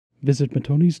Visit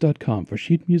MATONIZZ.com for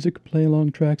sheet music,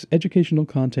 play-along tracks, educational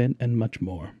content, and much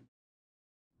more.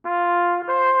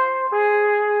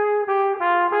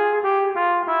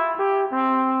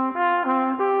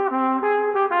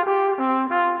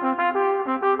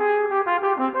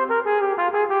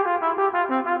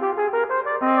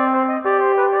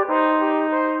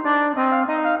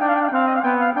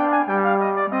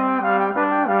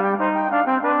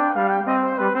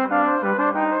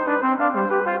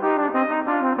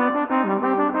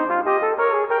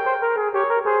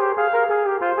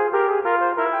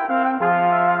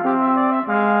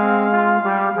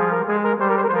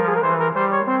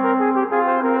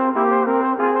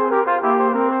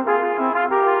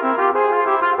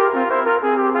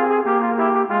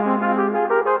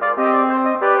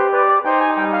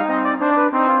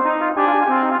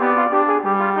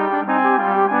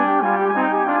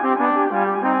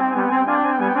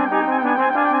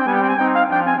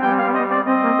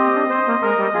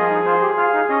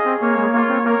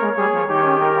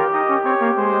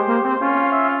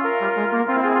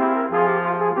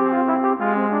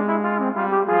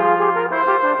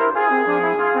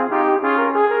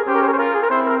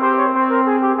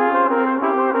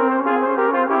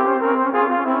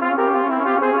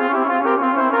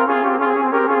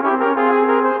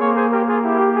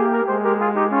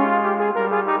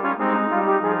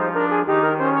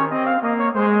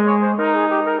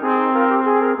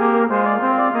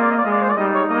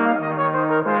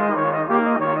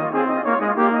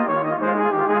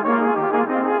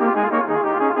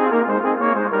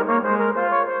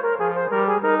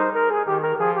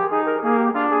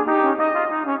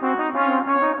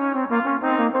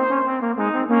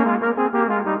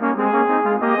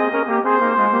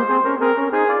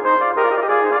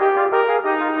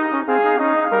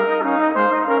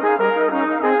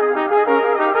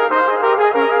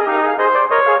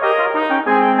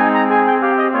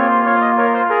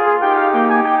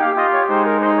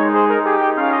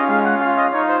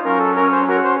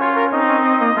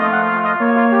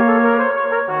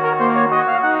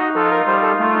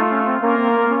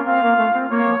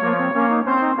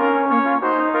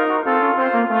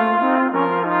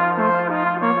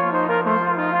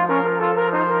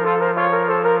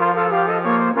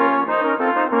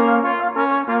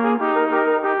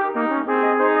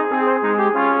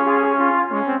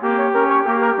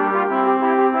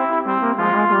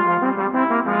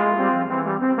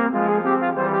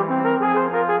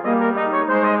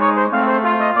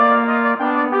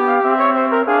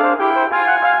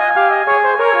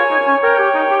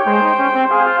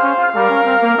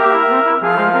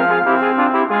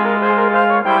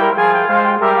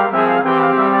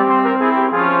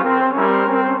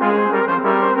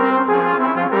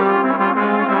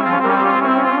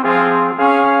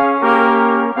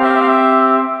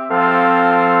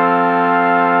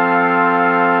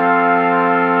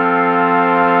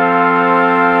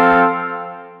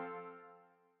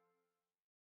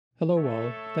 Hello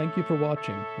all, thank you for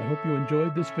watching. I hope you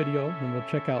enjoyed this video and will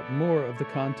check out more of the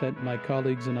content my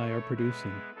colleagues and I are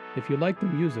producing. If you like the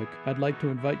music, I'd like to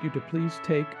invite you to please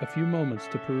take a few moments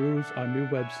to peruse our new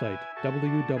website,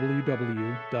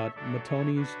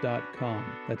 www.matonizz.com.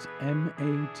 That's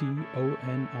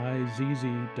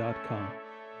MATONIZZ.com.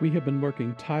 We have been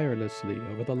working tirelessly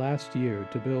over the last year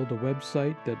to build a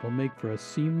website that will make for a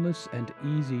seamless and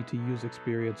easy-to-use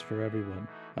experience for everyone,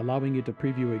 allowing you to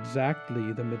preview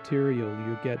exactly the material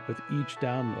you get with each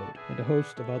download and a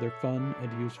host of other fun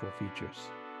and useful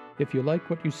features. If you like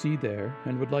what you see there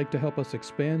and would like to help us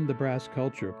expand the brass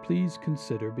culture, please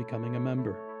consider becoming a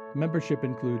member. Membership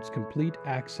includes complete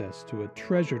access to a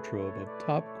treasure trove of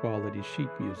top-quality sheet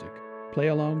music,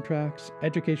 play-along tracks,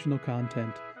 educational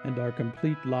content, and our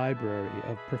complete library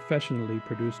of professionally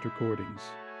produced recordings.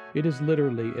 It is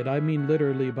literally, and I mean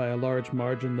literally by a large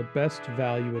margin, the best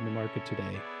value in the market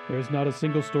today. There is not a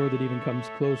single store that even comes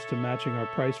close to matching our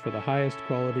price for the highest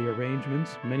quality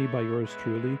arrangements, many by yours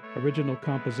truly, original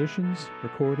compositions,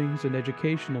 recordings, and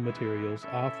educational materials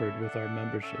offered with our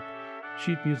membership.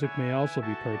 Sheet music may also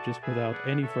be purchased without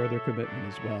any further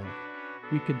commitment as well.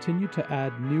 We continue to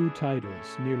add new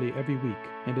titles nearly every week,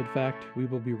 and in fact, we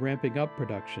will be ramping up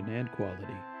production and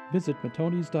quality. Visit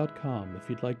MATONIZZ.com if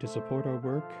you'd like to support our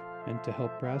work and to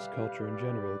help brass culture in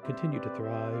general continue to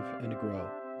thrive and grow.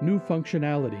 New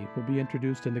functionality will be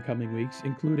introduced in the coming weeks,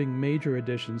 including major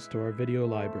additions to our video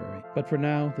library. But for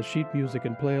now, the sheet music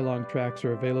and play-along tracks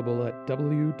are available at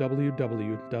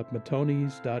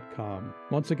www.matonizz.com.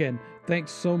 Once again,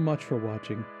 thanks so much for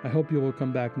watching. I hope you will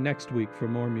come back next week for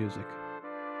more music.